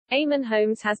Eamonn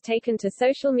Holmes has taken to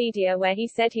social media where he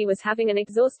said he was having an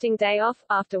exhausting day off,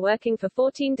 after working for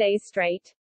 14 days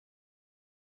straight.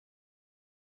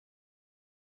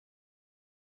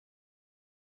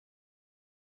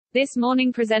 This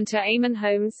Morning presenter Eamonn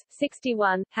Holmes,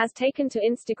 61, has taken to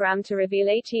Instagram to reveal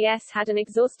HES had an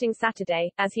exhausting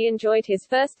Saturday, as he enjoyed his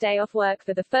first day off work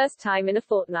for the first time in a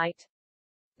fortnight.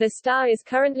 The star is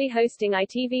currently hosting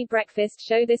ITV breakfast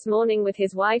show This Morning with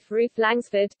his wife Ruth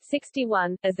Langsford,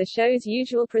 61, as the show's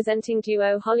usual presenting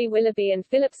duo Holly Willoughby and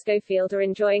Philip Schofield are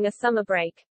enjoying a summer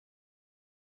break.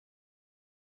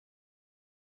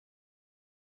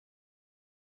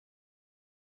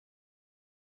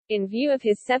 In view of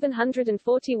his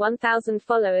 741,000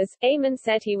 followers, Eamonn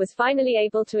said he was finally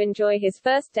able to enjoy his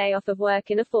first day off of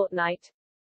work in a fortnight.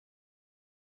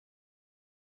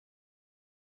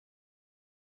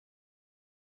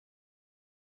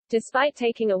 Despite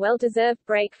taking a well-deserved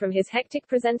break from his hectic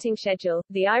presenting schedule,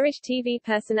 the Irish TV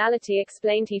personality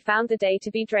explained he found the day to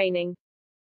be draining.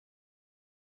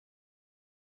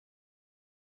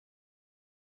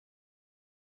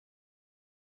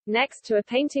 Next to a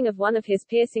painting of one of his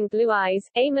piercing blue eyes,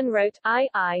 Eamonn wrote,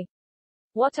 I.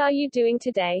 What are you doing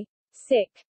today?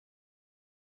 Sick.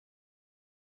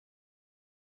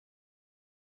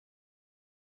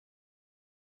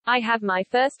 I have my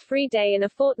first free day in a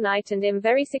fortnight and am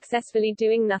very successfully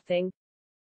doing nothing.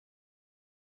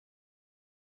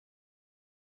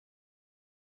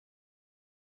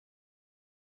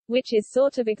 Which is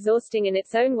sort of exhausting in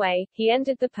its own way, he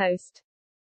ended the post.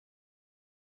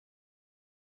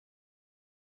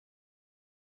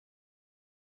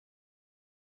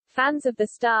 Fans of the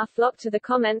star flocked to the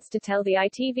comments to tell the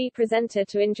ITV presenter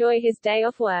to enjoy his day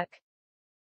off work.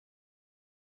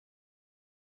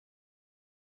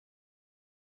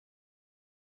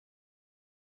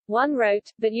 One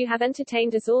wrote, "But you have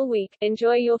entertained us all week,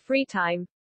 enjoy your free time."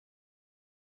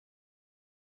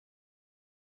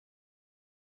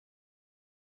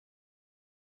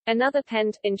 Another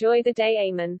penned, "Enjoy the day,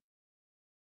 Eamonn."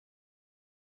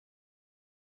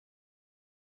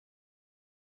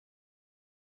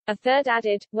 A third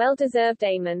added, "Well deserved,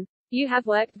 Eamonn. You have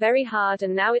worked very hard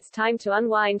and now it's time to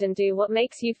unwind and do what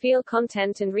makes you feel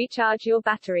content and recharge your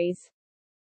batteries."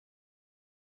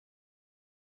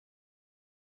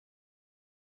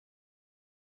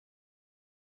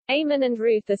 Eamonn and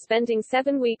Ruth are spending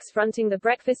 7 weeks fronting the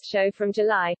breakfast show from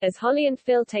July, as Holly and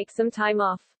Phil take some time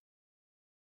off.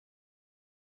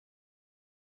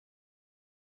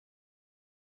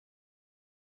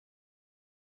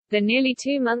 The nearly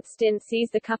 2-month stint sees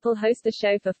the couple host the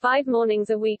show for 5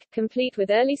 mornings a week, complete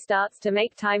with early starts to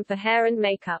make time for hair and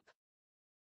makeup.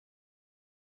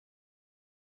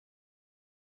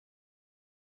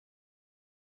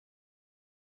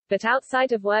 But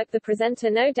outside of work, the presenter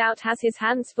no doubt has his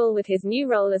hands full with his new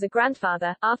role as a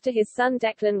grandfather, after his son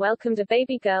Declan welcomed a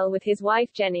baby girl with his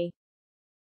wife Jenny.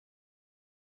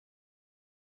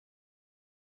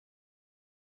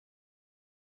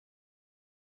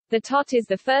 The tot is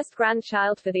the first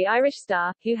grandchild for the Irish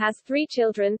star, who has 3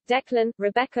 children, Declan,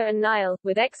 Rebecca and Niall,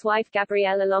 with ex-wife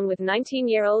Gabrielle along with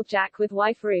 19-year-old Jack with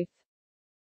wife Ruth.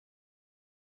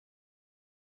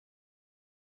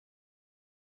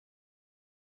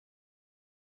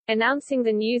 Announcing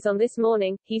the news on This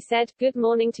Morning, he said, "Good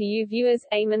morning to you viewers,"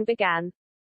 Eamonn began.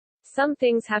 "Some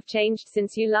things have changed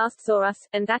since you last saw us,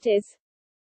 and that is,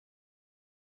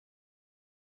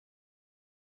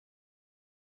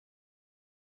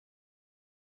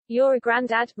 you're a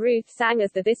granddad," Ruth sang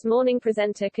as the This Morning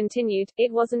presenter continued,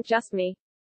 "It wasn't just me.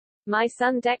 My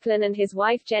son Declan and his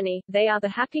wife Jenny, they are the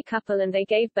happy couple and they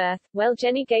gave birth, well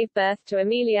Jenny gave birth to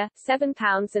Amelia, 7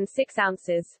 pounds and 6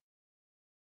 ounces.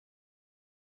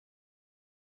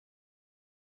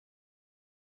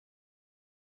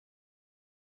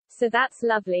 So that's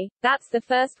lovely. That's the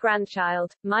first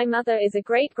grandchild. My mother is a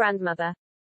great-grandmother."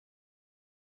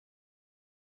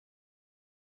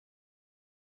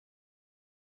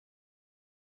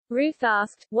 Ruth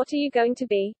asked, "What are you going to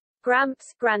be?"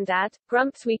 "Gramps, Grandad.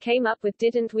 Grumps we came up with,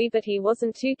 didn't we, but he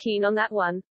wasn't too keen on that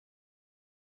one."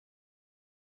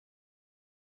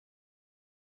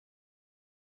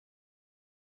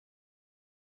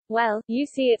 "Well, you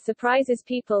see, it surprises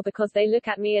people because they look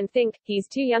at me and think, he's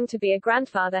too young to be a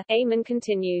grandfather," Eamonn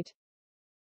continued.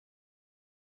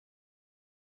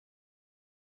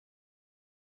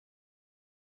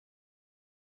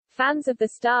 Fans of the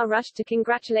star rushed to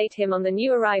congratulate him on the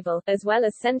new arrival, as well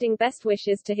as sending best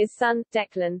wishes to his son,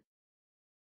 Declan.